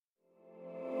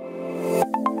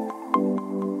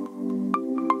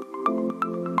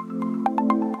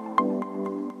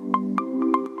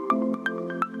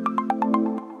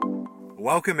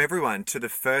Welcome everyone to the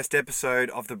first episode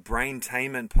of the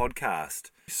Braintainment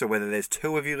podcast. So whether there's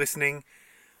 2 of you listening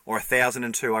or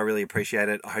 1,002, I really appreciate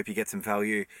it. I hope you get some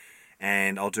value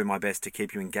and I'll do my best to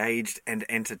keep you engaged and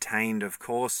entertained, of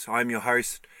course. I'm your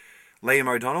host, Liam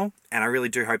O'Donnell, and I really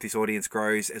do hope this audience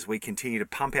grows as we continue to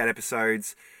pump out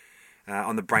episodes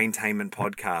on the Braintainment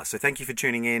podcast. So thank you for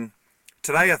tuning in.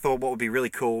 Today I thought what would be really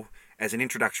cool as an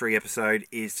introductory episode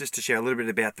is just to share a little bit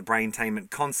about the Braintainment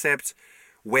concept,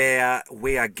 where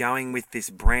we are going with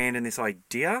this brand and this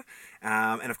idea,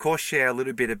 and of course share a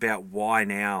little bit about why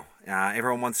now.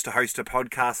 Everyone wants to host a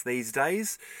podcast these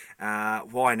days.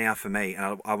 Why now for me?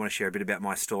 And I want to share a bit about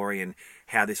my story and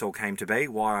how this all came to be,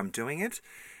 why I'm doing it,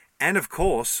 and of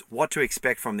course what to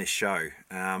expect from this show.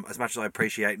 As much as I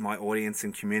appreciate my audience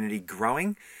and community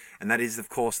growing, and that is, of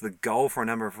course, the goal for a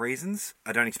number of reasons,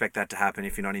 I don't expect that to happen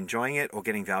if you're not enjoying it or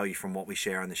getting value from what we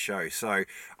share on the show. So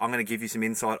I'm going to give you some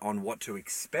insight on what to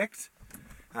expect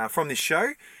from this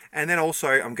show. And then also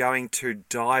I'm going to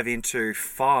dive into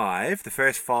the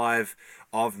first 5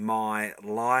 of my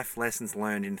life lessons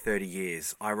learned in 30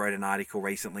 years. I wrote an article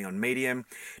recently on Medium,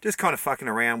 just kind of fucking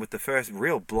around with the first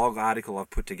real blog article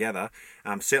I've put together,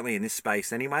 certainly in this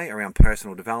space anyway, around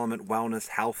personal development, wellness,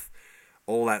 health,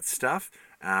 all that stuff.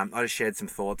 I just shared some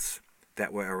thoughts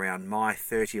that were around my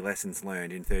 30 lessons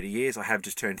learned in 30 years. I have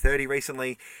just turned 30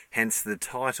 recently, hence the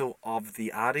title of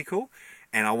the article.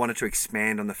 And I wanted to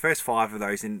expand on the first 5 of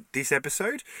those in this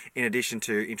episode, in addition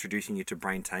to introducing you to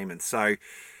Braintainment. So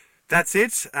that's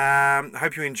it. I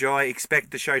hope you enjoy.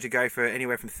 Expect the show to go for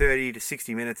anywhere from 30 to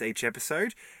 60 minutes each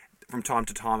episode. From time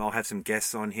to time, I'll have some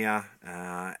guests on here,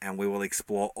 and we will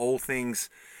explore all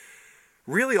things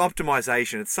really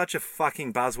optimization. It's such a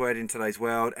fucking buzzword in today's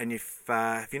world, and if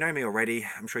you know me already,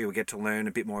 I'm sure you'll get to learn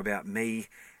a bit more about me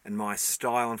and my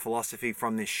style and philosophy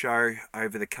from this show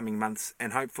over the coming months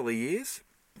and hopefully years.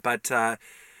 But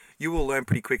you will learn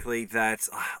pretty quickly that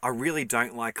I really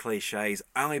don't like cliches,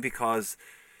 only because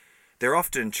they're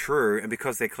often true, and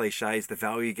because they're cliches, the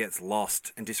value gets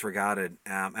lost and disregarded,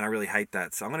 and I really hate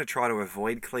that. So I'm going to try to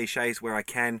avoid cliches where I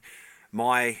can.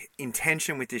 My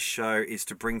intention with this show is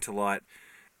to bring to light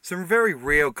some very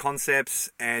real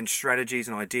concepts and strategies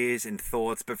and ideas and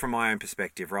thoughts, but from my own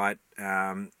perspective, right?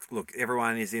 Look,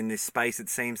 everyone is in this space, it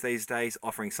seems these days,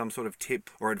 offering some sort of tip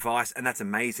or advice, and that's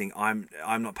amazing. I'm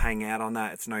not paying out on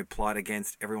that. It's no plight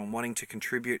against everyone wanting to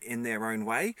contribute in their own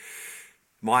way.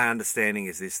 My understanding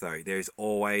is this, though. There is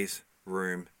always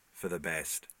room for the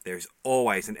best. There's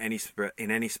always, in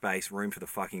any space, room for the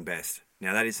fucking best.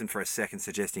 Now, that isn't for a second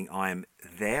suggesting I am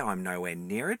there. I'm nowhere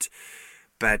near it.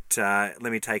 But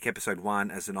let me take episode 1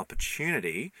 as an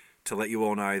opportunity to let you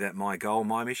all know that my goal,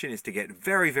 my mission is to get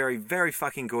very, very, very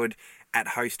fucking good at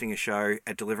hosting a show,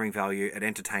 at delivering value, at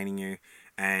entertaining you,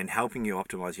 and helping you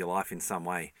optimize your life in some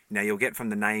way. Now, you'll get from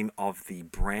the name of the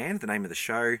brand, the name of the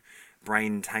show,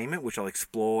 Braintainment, which I'll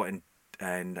explore and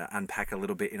unpack a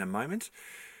little bit in a moment.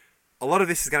 A lot of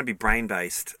this is going to be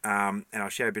brain-based, and I'll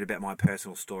share a bit about my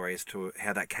personal story as to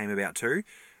how that came about too.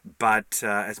 But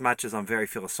as much as I'm very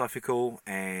philosophical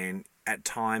and at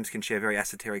times can share very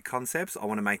esoteric concepts, I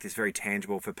want to make this very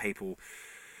tangible for people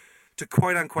to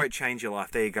quote-unquote change your life.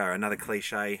 There you go, another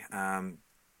cliche,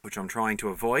 which I'm trying to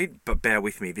avoid, but bear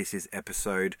with me, this is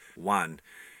episode 1.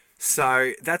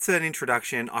 So that's an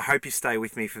introduction. I hope you stay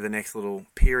with me for the next little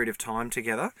period of time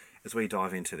together as we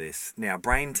dive into this. Now,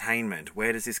 Braintainment,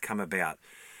 where does this come about?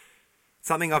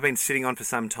 Something I've been sitting on for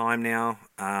some time now,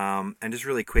 and just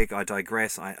really quick, I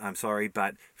digress, I'm sorry,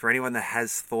 but for anyone that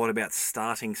has thought about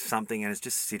starting something and is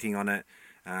just sitting on it,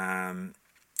 I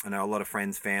know a lot of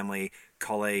friends, family,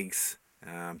 colleagues,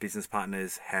 business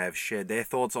partners have shared their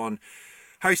thoughts on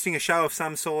hosting a show of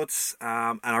some sorts,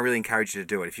 and I really encourage you to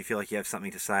do it. If you feel like you have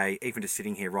something to say, even just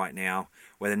sitting here right now,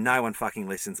 whether no one fucking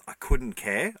listens, I couldn't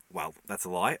care. Well, that's a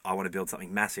lie. I want to build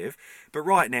something massive. But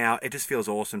right now, it just feels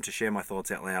awesome to share my thoughts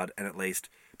out loud and at least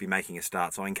be making a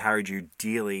start. So I encourage you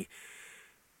dearly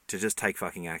to just take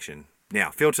fucking action. Now,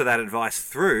 filter that advice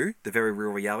through the very real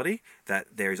reality that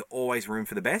there is always room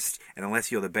for the best, and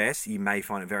unless you're the best, you may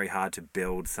find it very hard to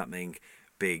build something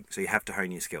big. So you have to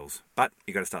hone your skills, but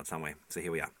you got to start somewhere. So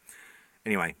here we are.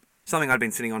 Anyway, something I'd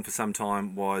been sitting on for some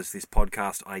time was this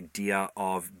podcast idea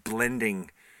of blending,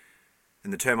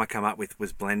 and the term I come up with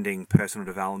was blending personal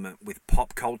development with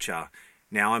pop culture.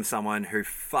 Now, I'm someone who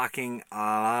fucking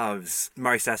loves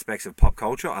most aspects of pop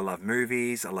culture. I love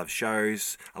movies, I love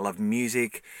shows, I love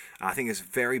music. I think it's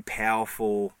very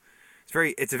powerful.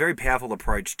 It's a very powerful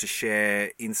approach to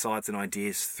share insights and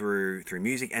ideas through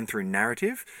music and through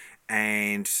narrative.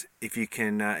 And if you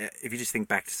just think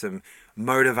back to some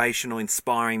motivational,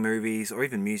 inspiring movies, or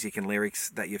even music and lyrics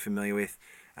that you're familiar with,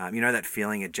 That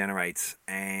feeling it generates.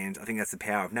 And I think that's the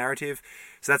power of narrative.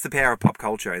 So that's the power of pop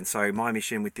culture. And so my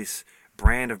mission with this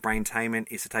brand of Braintainment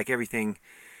is to take everything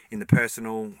in the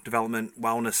personal development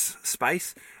wellness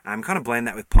space, kind of blend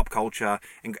that with pop culture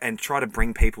and try to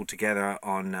bring people together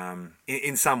on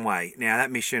in some way. Now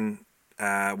that mission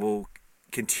will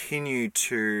continue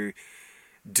to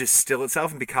distill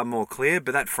itself and become more clear,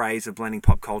 but that phrase of blending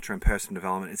pop culture and personal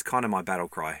development is kind of my battle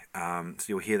cry. So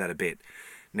you'll hear that a bit.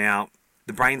 Now,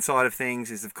 the brain side of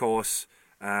things is, of course,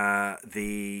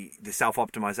 the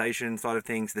self-optimization side of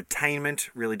things. The tainment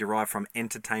really derived from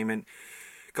entertainment.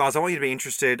 Guys, I want you to be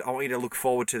interested. I want you to look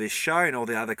forward to this show and all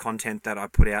the other content that I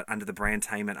put out under the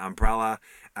Braintainment umbrella.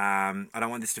 I don't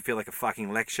want this to feel like a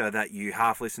fucking lecture that you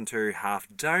half listen to, half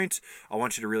don't. I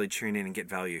want you to really tune in and get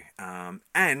value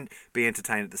and be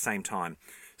entertained at the same time.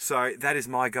 So that is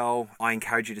my goal. I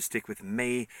encourage you to stick with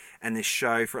me and this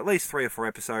show for at least 3 or 4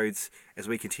 episodes as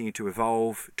we continue to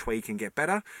evolve, tweak and get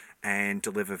better and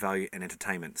deliver value and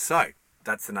entertainment. So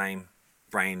that's the name,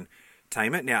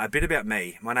 Braintainment. Now, a bit about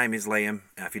me. My name is Liam.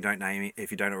 If you don't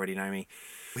already know me,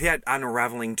 without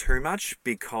unraveling too much,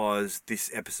 because this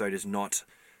episode is not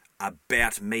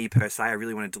about me per se. I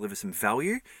really want to deliver some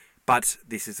value, but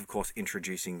this is, of course,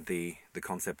 introducing the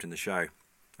concept in the show.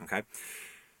 Okay.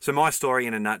 So my story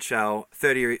in a nutshell: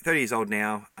 30 years old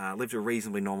now. Lived a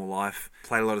reasonably normal life.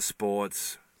 Played a lot of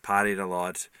sports. Partied a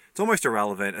lot. It's almost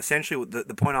irrelevant. Essentially,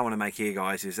 the point I want to make here,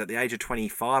 guys, is at the age of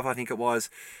 25, I think it was,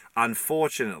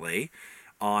 unfortunately,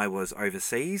 I was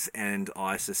overseas and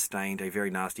I sustained a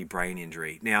very nasty brain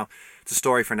injury. Now, it's a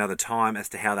story for another time as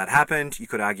to how that happened. You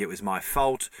could argue it was my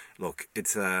fault. Look, I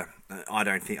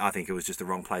think it was just the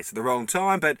wrong place at the wrong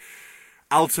time, but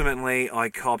ultimately, I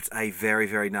copped a very,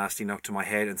 very nasty knock to my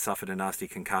head and suffered a nasty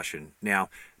concussion. Now,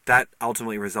 that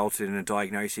ultimately resulted in a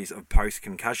diagnosis of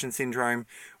post-concussion syndrome,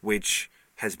 which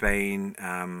has been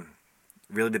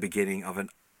really the beginning of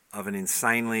an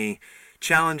insanely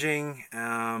challenging,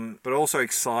 but also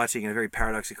exciting in a very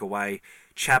paradoxical way,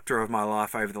 chapter of my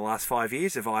life over the last 5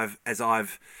 years. As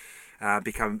I've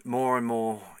become more and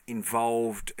more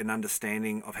involved in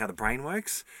understanding of how the brain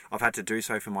works. I've had to do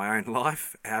so for my own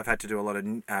life. I've had to do a lot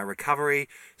of recovery,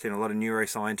 seen a lot of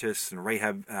neuroscientists and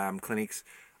rehab clinics.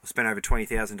 I've spent over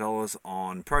 $20,000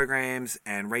 on programs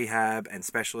and rehab and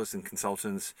specialists and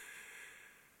consultants,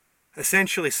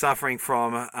 essentially suffering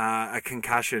from a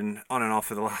concussion on and off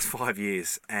for the last 5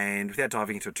 years. And without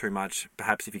diving into it too much,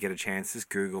 perhaps if you get a chance, just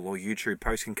Google or YouTube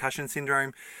post-concussion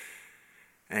syndrome,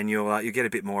 and you'll get a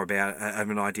bit more of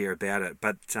an idea about it.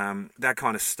 But that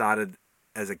kind of started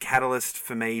as a catalyst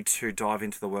for me to dive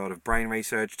into the world of brain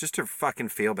research, just to fucking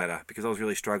feel better, because I was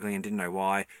really struggling and didn't know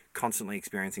why, constantly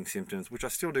experiencing symptoms, which I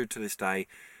still do to this day.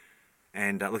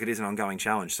 And look, it is an ongoing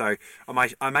challenge. So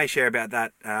I may share about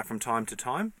that from time to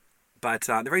time. But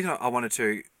the reason I wanted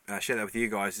to share that with you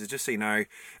guys is just so you know,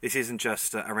 this isn't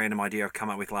just a random idea I've come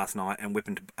up with last night and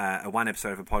whipping one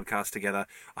episode of a podcast together.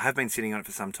 I have been sitting on it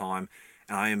for some time,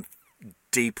 and I am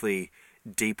deeply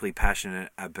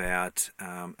passionate about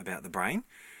the brain,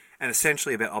 and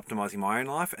essentially about optimizing my own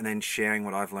life and then sharing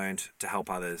what I've learned to help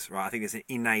others. Right? I think there's an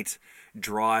innate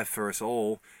drive for us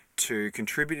all to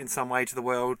contribute in some way to the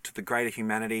world, to the greater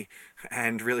humanity,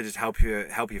 and really just help your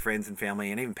friends and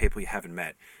family and even people you haven't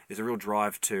met. There's a real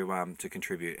drive to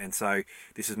contribute, and so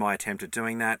this is my attempt at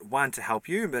doing that. 1, to help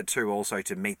you, but 2, also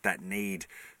to meet that need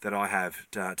that I have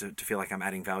to feel like I'm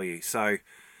adding value. So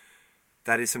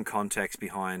that is some context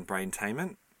behind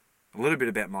Braintainment, a little bit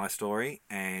about my story,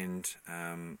 and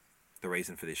the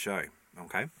reason for this show.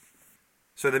 Okay,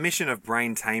 so the mission of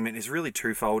Braintainment is really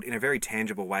twofold in a very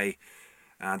tangible way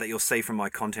that you'll see from my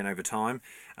content over time.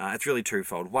 It's really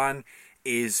twofold. 1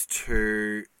 is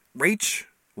to reach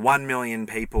 1 million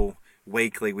people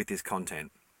weekly with this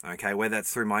content. Okay, whether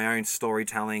that's through my own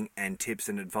storytelling and tips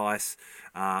and advice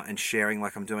and sharing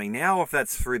like I'm doing now, or if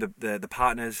that's through the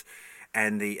partners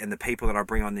and the people that I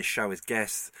bring on this show as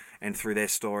guests and through their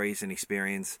stories and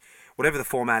experience. Whatever the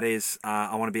format is,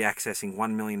 I want to be accessing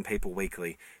 1 million people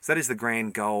weekly. So that is the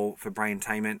grand goal for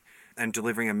Braintainment, and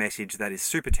delivering a message that is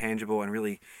super tangible and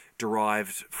really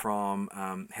derived from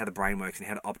how the brain works and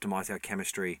how to optimize our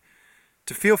chemistry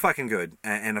to feel fucking good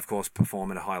and of course perform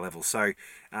at a high level. So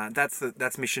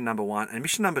that's mission number 1. And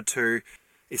mission number 2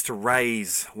 is to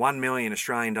raise 1 million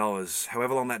Australian dollars.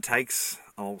 However long that takes,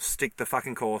 I'll stick the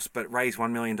fucking course, but raise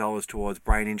 $1 million towards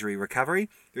brain injury recovery.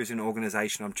 There's an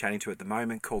organization I'm chatting to at the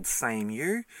moment called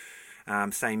SameU,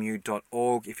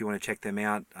 sameu.org. If you want to check them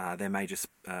out, their major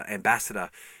ambassador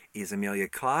is Emilia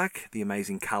Clarke, the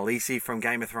amazing Khaleesi from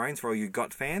Game of Thrones, for all you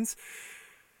GOT fans.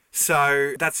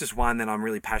 So that's just one that I'm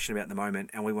really passionate about at the moment,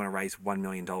 and we want to raise $1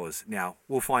 million. Now,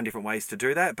 we'll find different ways to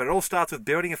do that, but it all starts with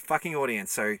building a fucking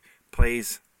audience. So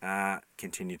please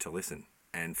continue to listen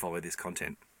and follow this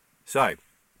content. So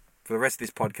for the rest of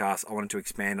this podcast, I wanted to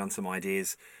expand on some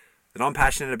ideas that I'm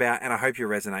passionate about, and I hope you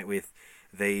resonate with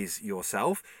these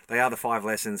yourself. They are the 5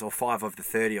 lessons, or 5 of the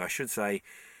 30, I should say,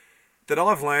 that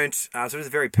I've learned. So it's a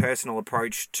very personal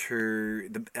approach to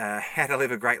how to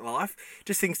live a great life.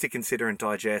 Just things to consider and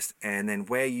digest, and then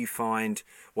where you find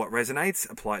what resonates,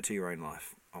 apply it to your own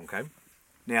life. Okay.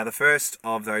 Now, the first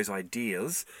of those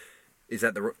ideas is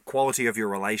that the quality of your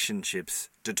relationships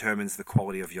determines the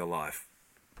quality of your life.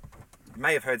 You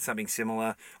may have heard something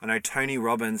similar. I know Tony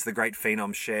Robbins, the great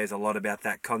phenom, shares a lot about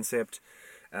that concept,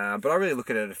 but I really look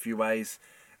at it a few ways.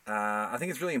 I think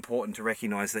it's really important to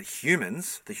recognize that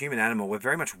humans, the human animal, we're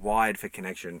very much wired for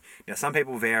connection. Now, some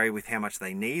people vary with how much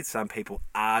they need. Some people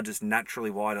are just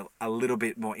naturally wired a little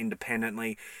bit more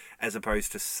independently, as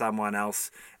opposed to someone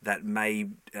else that may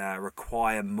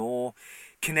require more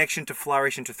connection to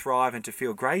flourish and to thrive and to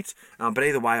feel great. But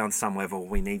either way, on some level,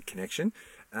 we need connection.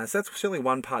 So that's certainly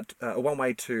one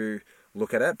way to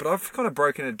look at it. But I've kind of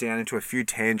broken it down into a few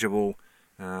tangible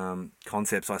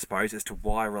concepts, I suppose, as to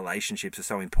why relationships are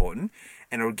so important,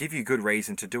 and it'll give you good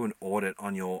reason to do an audit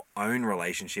on your own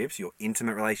relationships, your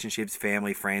intimate relationships,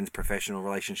 family, friends, professional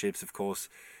relationships, of course,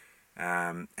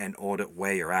 and audit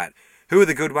where you're at. Who are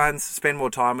the good ones? Spend more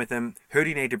time with them. Who do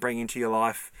you need to bring into your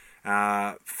life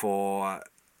for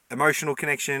emotional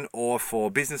connection or for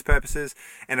business purposes?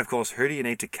 And of course, who do you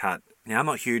need to cut? Now, I'm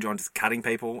not huge on just cutting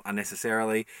people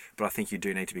unnecessarily, but I think you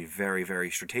do need to be very,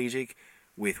 very strategic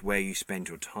with where you spend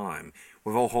your time.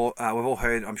 We've all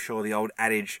heard, I'm sure, the old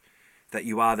adage that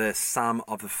you are the sum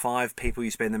of the 5 people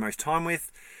you spend the most time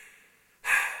with.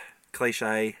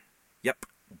 Cliche, yep,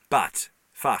 but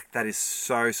fuck, that is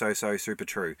so super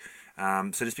true.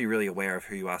 So just be really aware of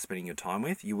who you are spending your time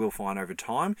with. You will find over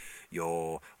time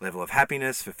your level of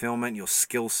happiness, fulfillment, your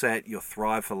skill set, your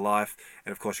thrive for life,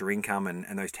 and of course your income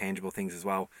and those tangible things as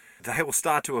well. They will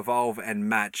start to evolve and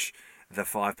match the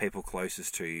 5 people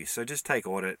closest to you. So just take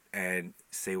audit and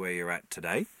see where you're at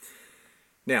today.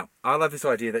 Now, I love this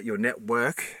idea that your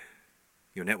network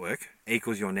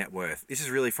equals your net worth. This is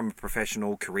really from a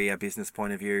professional career business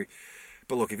point of view.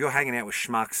 But look, if you're hanging out with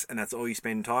schmucks and that's all you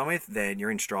spend time with, then you're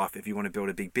in strife. If you want to build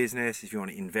a big business, if you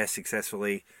want to invest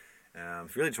successfully,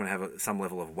 if you really just want to have some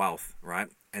level of wealth, right?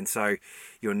 And so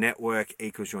your network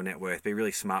equals your net worth. Be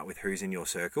really smart with who's in your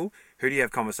circle. Who do you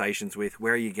have conversations with?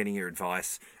 Where are you getting your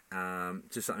advice?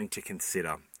 Just something to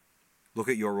consider. Look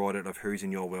at your audit of who's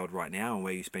in your world right now and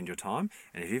where you spend your time.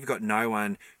 And if you've got no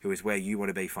one who is where you want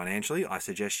to be financially, I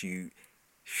suggest you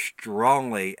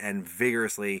strongly and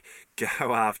vigorously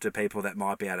go after people that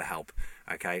might be able to help.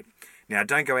 Okay. Now,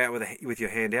 don't go out with your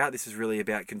hand out. This is really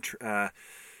about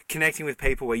connecting with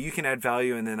people where you can add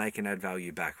value and then they can add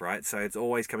value back, right? So it's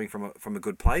always coming from a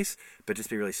good place, but just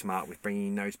be really smart with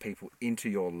bringing those people into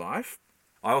your life.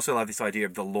 I also love this idea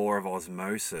of the law of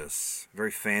osmosis, a very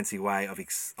fancy way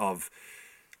of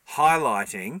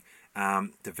highlighting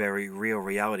the very real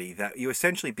reality that you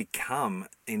essentially become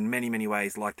in many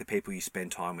ways like the people you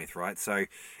spend time with, right? So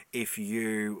if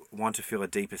you want to feel a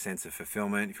deeper sense of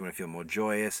fulfillment, if you want to feel more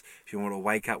joyous, if you want to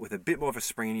wake up with a bit more of a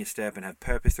spring in your step and have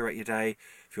purpose throughout your day,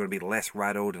 if you want to be less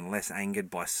rattled and less angered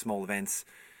by small events,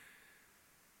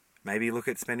 maybe look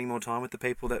at spending more time with the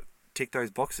people that tick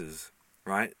those boxes,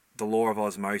 right? The law of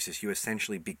osmosis, you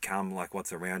essentially become like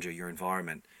what's around you, your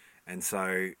environment. And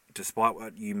so despite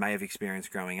what you may have experienced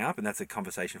growing up, and that's a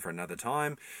conversation for another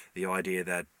time, the idea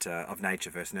that of nature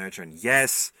versus nurture, and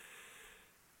yes,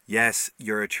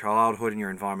 your childhood and your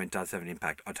environment does have an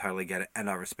impact. I totally get it and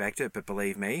I respect it, but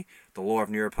believe me, the law of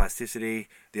neuroplasticity,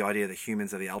 the idea that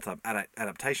humans are the ultimate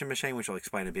adaptation machine, which I'll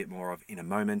explain a bit more of in a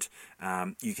moment,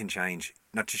 you can change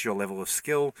not just your level of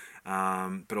skill,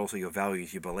 but also your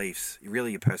values, your beliefs,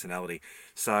 really your personality.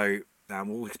 So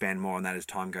we'll expand more on that as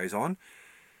time goes on.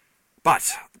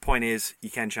 But the point is, you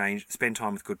can change, spend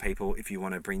time with good people if you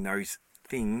want to bring those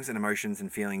things and emotions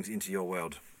and feelings into your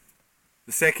world.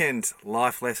 The second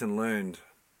life lesson learned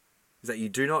is that you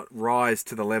do not rise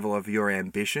to the level of your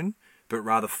ambition, but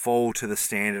rather fall to the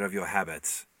standard of your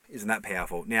habits. Isn't that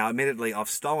powerful? Now, admittedly, I've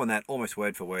stolen that almost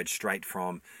word for word straight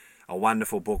from a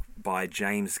wonderful book by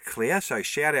James Clear. So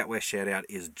shout out where shout out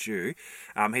is due.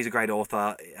 He's a great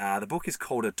author. The book is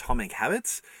called Atomic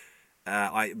Habits.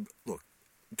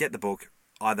 Get the book,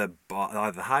 either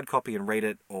the hard copy and read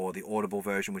it, or the Audible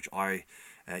version, which I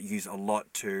use a lot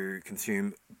to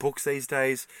consume books these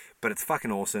days, but it's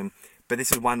fucking awesome. But this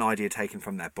is one idea taken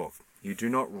from that book. You do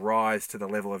not rise to the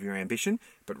level of your ambition,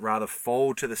 but rather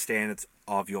fall to the standards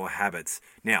of your habits.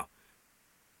 Now,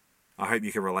 I hope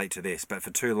you can relate to this, but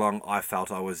for too long I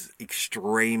felt I was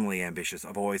extremely ambitious.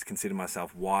 I've always considered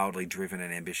myself wildly driven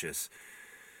and ambitious,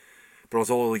 but I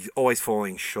was always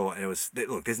falling short. And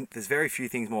there's very few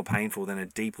things more painful than a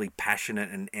deeply passionate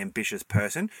and ambitious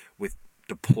person with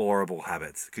deplorable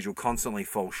habits, because you'll constantly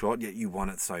fall short, yet you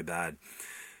want it so bad.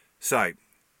 So,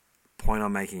 point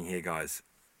I'm making here, guys.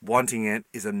 Wanting it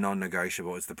is a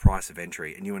non-negotiable. It's the price of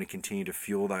entry, and you want to continue to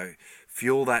fuel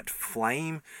that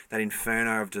flame, that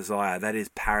inferno of desire. That is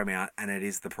paramount, and it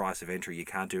is the price of entry. You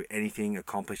can't do anything,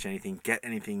 accomplish anything, get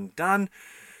anything done,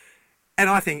 and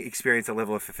I think experience a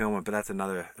level of fulfillment. But that's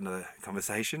another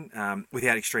conversation.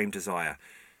 Without extreme desire,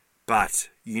 but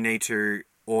you need to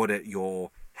audit your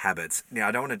habits. Now,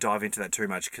 I don't want to dive into that too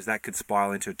much because that could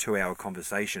spiral into a 2-hour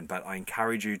conversation. But I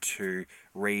encourage you to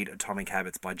read Atomic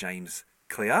Habits by James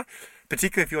Clear,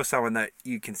 particularly if you're someone that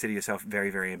you consider yourself very,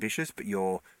 very ambitious, but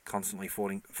you're constantly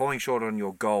falling short on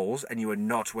your goals and you are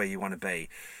not where you want to be.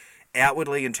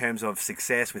 Outwardly, in terms of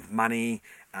success with money,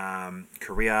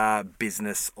 career,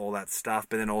 business, all that stuff,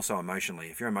 but then also emotionally.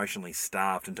 If you're emotionally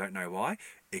starved and don't know why,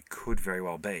 it could very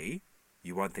well be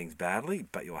you want things badly,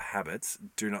 but your habits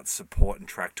do not support and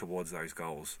track towards those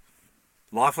goals.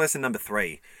 Life lesson number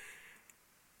 3.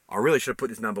 I really should have put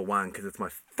this number 1 because it's my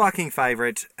fucking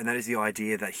favourite, and that is the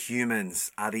idea that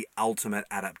humans are the ultimate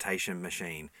adaptation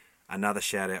machine. Another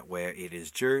shout out where it is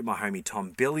due, my homie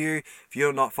Tom Bilyeu. If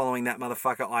you're not following that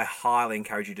motherfucker, I highly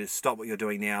encourage you to stop what you're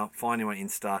doing now, find him on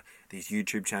Insta, his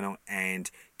YouTube channel, and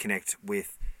connect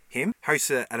with him. Hosts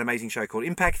an amazing show called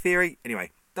Impact Theory.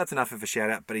 Anyway, that's enough of a shout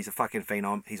out, but he's a fucking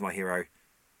phenom. He's my hero.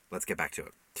 Let's get back to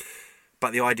it.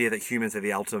 But the idea that humans are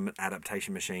the ultimate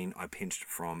adaptation machine, I pinched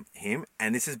from him.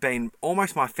 And this has been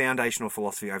almost my foundational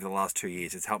philosophy over the last 2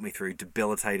 years. It's helped me through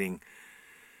debilitating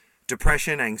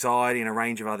depression, anxiety, and a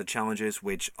range of other challenges,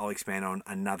 which I'll expand on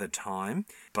another time.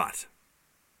 But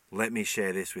let me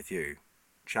share this with you.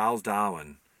 Charles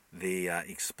Darwin, the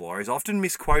explorer, is often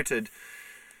misquoted.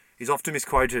 He's often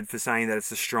misquoted for saying that it's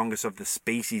the strongest of the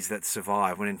species that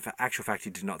survive, when in actual fact he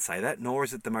did not say that, nor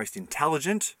is it the most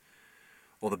intelligent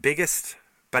or the biggest,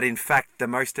 but in fact the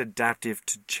most adaptive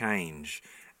to change.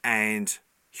 And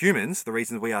humans, the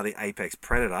reason we are the apex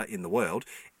predator in the world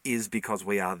is because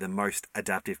we are the most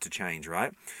adaptive to change,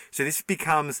 right? So this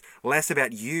becomes less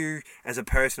about you as a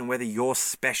person, whether you're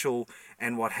special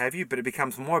and what have you, but it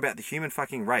becomes more about the human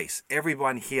fucking race.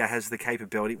 Everyone here has the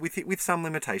capability, with some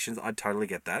limitations, I totally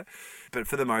get that, but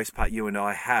for the most part, you and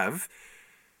I have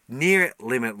near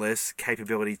limitless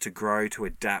capability to grow, to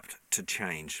adapt, to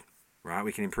change. Right?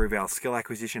 We can improve our skill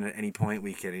acquisition at any point.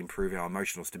 We can improve our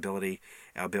emotional stability,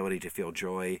 our ability to feel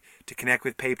joy, to connect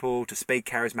with people, to speak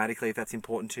charismatically if that's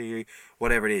important to you.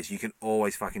 Whatever it is, you can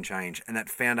always fucking change. And that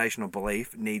foundational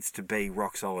belief needs to be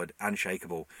rock solid,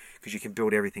 unshakable, because you can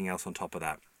build everything else on top of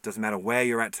that. Doesn't matter where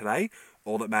you're at today.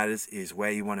 All that matters is where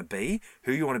you want to be,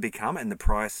 who you want to become, and the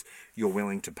price you're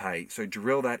willing to pay. So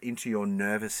drill that into your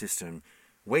nervous system.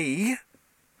 We,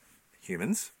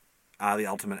 humans, are the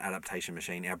ultimate adaptation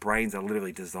machine. Our brains are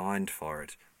literally designed for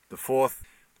it. The 4th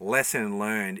lesson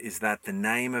learned is that the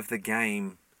name of the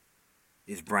game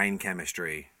is brain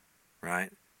chemistry,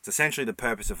 right? It's essentially the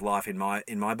purpose of life in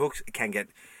my books. It can get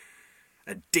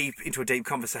into a deep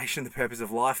conversation, the purpose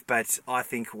of life, but I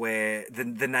think where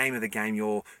the name of the game,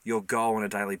 your goal on a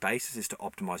daily basis is to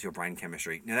optimize your brain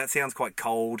chemistry. Now that sounds quite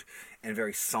cold and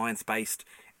very science-based,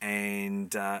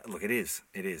 and look, it is.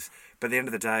 But at the end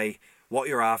of the day, what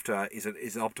you're after is an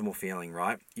optimal feeling,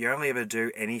 right? You only ever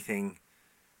do anything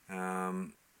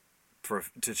to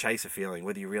chase a feeling,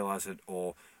 whether you realize it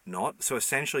or not. So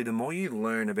essentially, the more you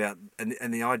learn about,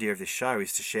 and the idea of this show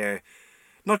is to share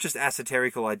not just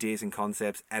esoterical ideas and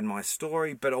concepts and my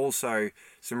story, but also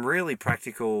some really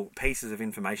practical pieces of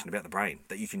information about the brain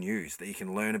that you can use, that you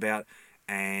can learn about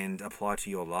and apply to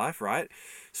your life, right?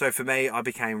 So for me, I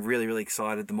became really, really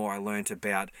excited the more I learned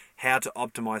about how to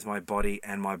optimize my body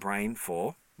and my brain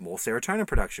for more serotonin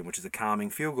production, which is a calming,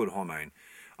 feel-good hormone.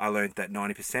 I learned that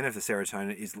 90% of the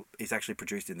serotonin is actually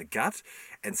produced in the gut,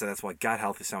 and so that's why gut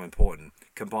health is so important.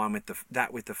 Combined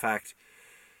with the fact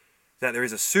that there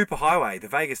is a superhighway, the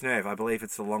vagus nerve, I believe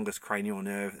it's the longest cranial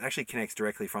nerve, it actually connects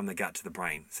directly from the gut to the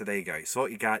brain. So there you go.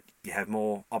 Sort your gut, you have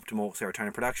more optimal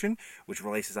serotonin production, which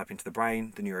releases up into the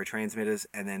brain, the neurotransmitters,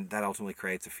 and then that ultimately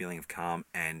creates a feeling of calm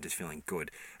and just feeling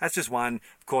good. That's just one.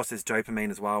 Of course, there's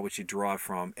dopamine as well, which you derive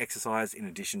from exercise in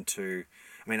addition to,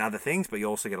 other things, but you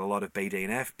also get a lot of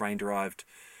BDNF, brain-derived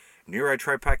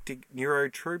neurotropic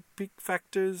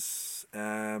factors.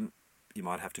 You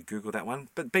might have to Google that one,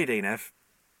 but BDNF,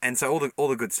 And so all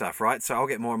the good stuff, right? So I'll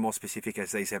get more and more specific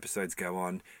as these episodes go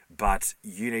on, but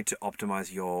you need to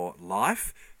optimize your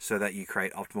life so that you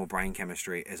create optimal brain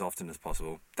chemistry as often as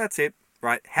possible. That's it,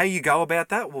 right? How you go about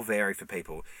that will vary for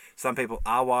people. Some people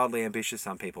are wildly ambitious,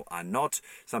 some people are not.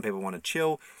 Some people want to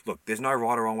chill. Look, there's no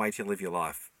right or wrong way to live your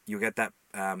life. You'll get that.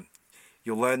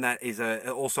 You'll learn that is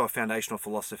also a foundational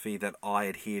philosophy that I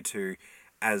adhere to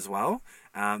as well.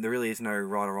 There really is no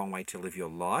right or wrong way to live your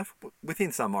life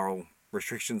within some moral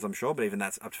restrictions, I'm sure, but even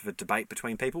that's up for debate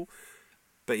between people.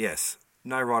 But yes,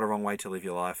 no right or wrong way to live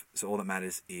your life. So all that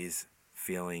matters is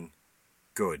feeling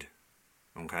good.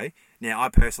 Okay? Now, I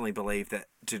personally believe that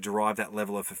to derive that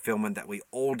level of fulfillment that we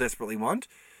all desperately want,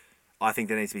 I think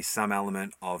there needs to be some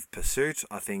element of pursuit.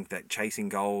 I think that chasing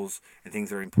goals and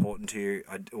things that are important to you,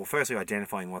 well, firstly,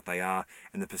 identifying what they are,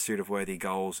 and the pursuit of worthy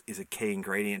goals is a key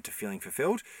ingredient to feeling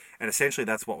fulfilled. And essentially,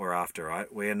 that's what we're after,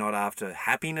 right? We're not after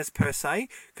happiness per se,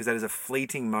 because that is a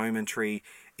fleeting, momentary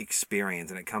experience,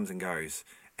 and it comes and goes.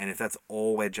 And if that's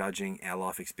all we're judging our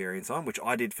life experience on, which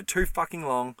I did for too fucking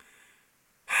long,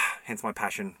 hence my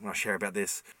passion when I share about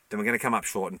this, then we're going to come up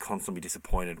short and constantly be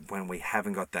disappointed when we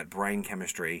haven't got that brain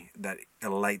chemistry that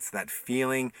elates that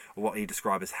feeling of what you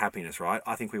describe as happiness, right?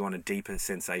 I think we want a deeper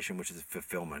sensation, which is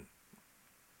fulfillment.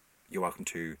 You're welcome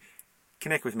to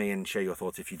connect with me and share your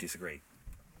thoughts if you disagree.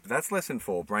 That's lesson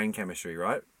 4, brain chemistry,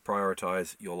 right?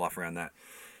 Prioritize your life around that.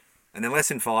 And then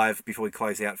lesson 5, before we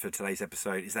close out for today's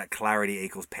episode, is that clarity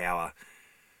equals power.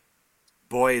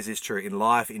 Boy, is this true. In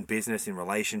life, in business, in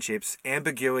relationships,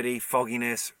 ambiguity,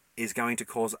 fogginess is going to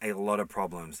cause a lot of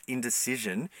problems.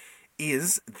 Indecision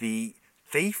is the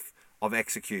thief of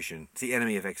execution. It's the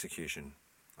enemy of execution.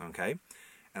 Okay?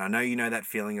 And I know you know that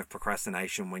feeling of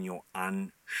procrastination when you're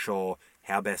unsure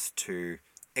how best to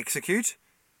execute.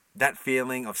 That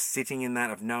feeling of sitting in that,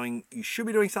 of knowing you should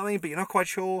be doing something, but you're not quite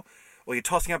sure, or you're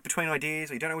tossing up between ideas,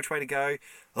 or you don't know which way to go.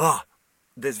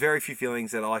 There's very few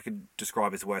feelings that I could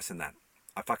describe as worse than that.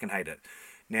 I fucking hate it.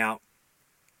 Now,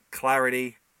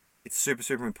 clarity, it's super,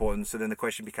 super important. So then the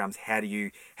question becomes, how do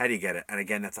you get it? And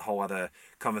again, that's a whole other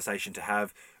conversation to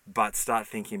have. But start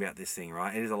thinking about this thing,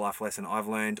 right? It is a life lesson I've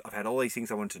learned. I've had all these things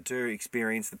I wanted to do,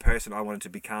 experience the person I wanted to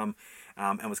become,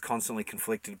 and was constantly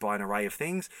conflicted by an array of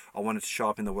things. I wanted to show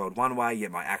up in the world one way,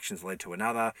 yet my actions led to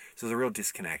another. So there's a real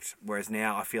disconnect. Whereas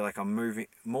now I feel like I'm moving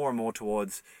more and more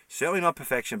towards, certainly not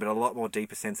perfection, but a lot more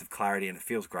deeper sense of clarity, and it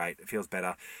feels great. It feels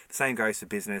better. The same goes for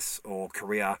business or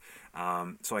career.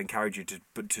 So I encourage you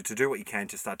to do what you can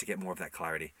to start to get more of that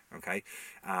clarity, okay?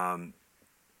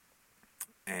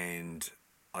 And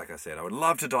like I said, I would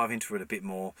love to dive into it a bit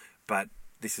more, but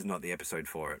this is not the episode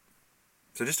for it.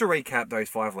 So just to recap those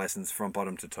 5 lessons from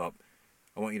bottom to top,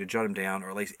 I want you to jot them down, or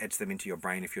at least etch them into your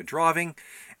brain if you're driving,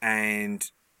 and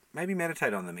maybe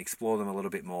meditate on them, explore them a little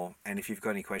bit more. And if you've got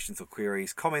any questions or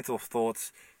queries, comments or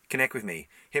thoughts, connect with me.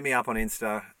 Hit me up on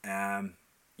Insta,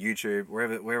 YouTube,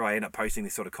 wherever I end up posting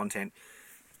this sort of content,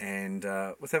 and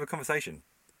let's have a conversation.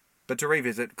 But to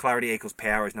revisit, clarity equals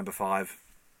power is number 5.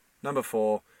 Number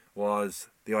 4 was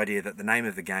the idea that the name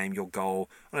of the game, your goal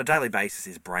on a daily basis,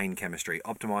 is brain chemistry.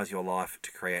 Optimize your life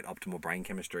to create optimal brain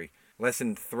chemistry.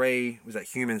 Lesson 3 was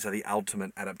that humans are the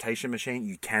ultimate adaptation machine.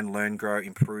 You can learn, grow,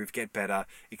 improve, get better,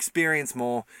 experience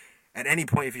more at any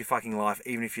point of your fucking life,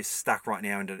 even if you're stuck right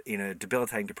now in a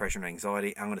debilitating depression or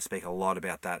anxiety. I'm going to speak a lot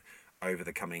about that over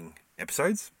the coming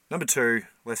episodes. Number 2,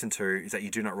 lesson 2, is that you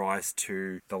do not rise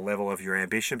to the level of your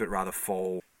ambition, but rather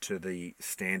fall to the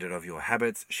standard of your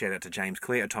habits. Shout out to James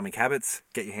Clear, Atomic Habits.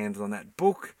 Get your hands on that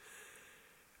book.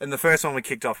 And the first one we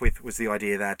kicked off with was the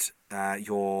idea that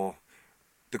the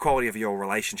quality of your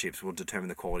relationships will determine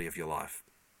the quality of your life.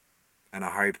 And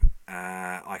I hope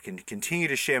I can continue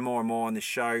to share more and more on this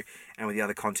show and with the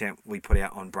other content we put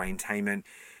out on Braintainment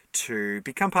to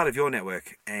become part of your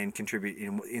network and contribute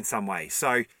in some way.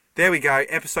 So there we go.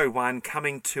 Episode 1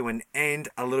 coming to an end.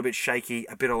 A little bit shaky,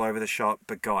 a bit all over the shop.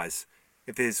 But guys,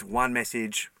 if there's one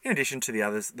message, in addition to the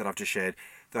others that I've just shared,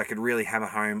 that I could really hammer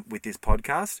home with this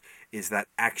podcast, is that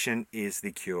action is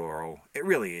the cure-all. It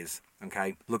really is,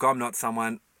 okay? Look, I'm not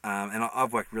someone, and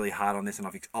I've worked really hard on this,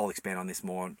 and I'll expand on this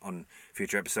more on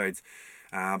future episodes,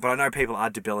 but I know people are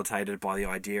debilitated by the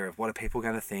idea of what are people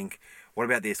going to think, what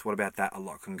about this, what about that. A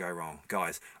lot can go wrong.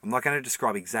 Guys, I'm not going to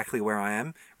describe exactly where I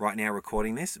am right now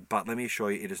recording this, but let me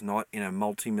assure you it is not in a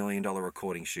multi-million-dollar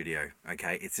recording studio,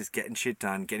 okay? It's just getting shit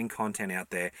done, getting content out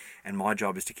there, and my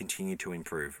job is to continue to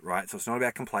improve, right? So it's not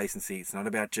about complacency. It's not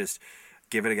about just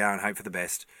give it a go and hope for the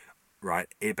best, right?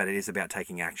 But it is about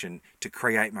taking action to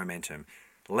create momentum,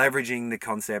 leveraging the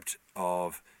concept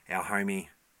of our homie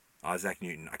Isaac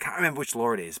Newton. I can't remember which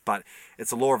law it is, but it's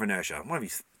the law of inertia. One of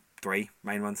his three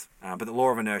main ones. But the law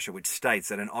of inertia, which states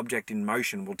that an object in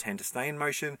motion will tend to stay in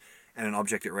motion, and an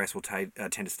object at rest will tend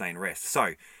to stay in rest.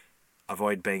 So,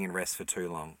 avoid being in rest for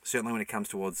too long. Certainly when it comes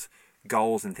towards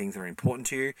goals and things that are important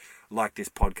to you, like this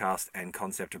podcast and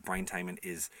concept of braintainment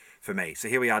is for me. So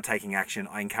here we are taking action.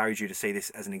 I encourage you to see this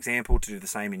as an example, to do the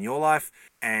same in your life,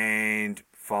 and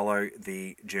follow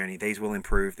the journey. These will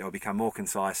improve. They'll become more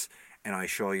concise, and I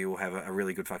assure you will have a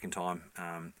really good fucking time.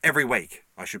 Every week,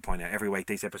 I should point out, every week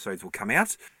these episodes will come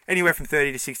out. Anywhere from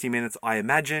 30 to 60 minutes, I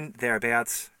imagine,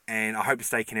 thereabouts. And I hope to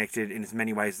stay connected in as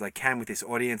many ways as I can with this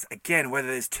audience. Again, whether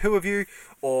there's 2 of you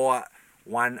or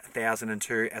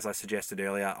 1,002, as I suggested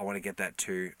earlier, I want to get that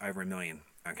to over 1 million,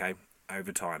 okay?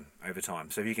 Over time.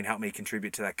 So if you can help me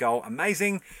contribute to that goal,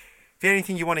 amazing. If there's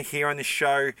anything you want to hear on this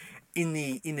show in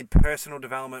the personal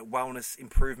development, wellness,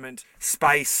 improvement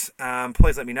space,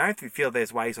 please let me know. If you feel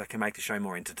there's ways I can make the show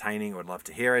more entertaining, I'd love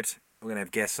to hear it. We're going to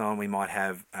have guests on. We might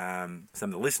have some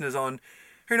of the listeners on.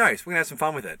 Who knows? We're going to have some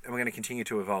fun with it, and we're going to continue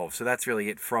to evolve. So that's really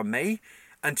it from me.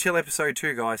 Until episode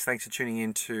 2, guys, thanks for tuning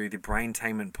in to the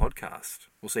Braintainment podcast.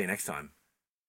 We'll see you next time.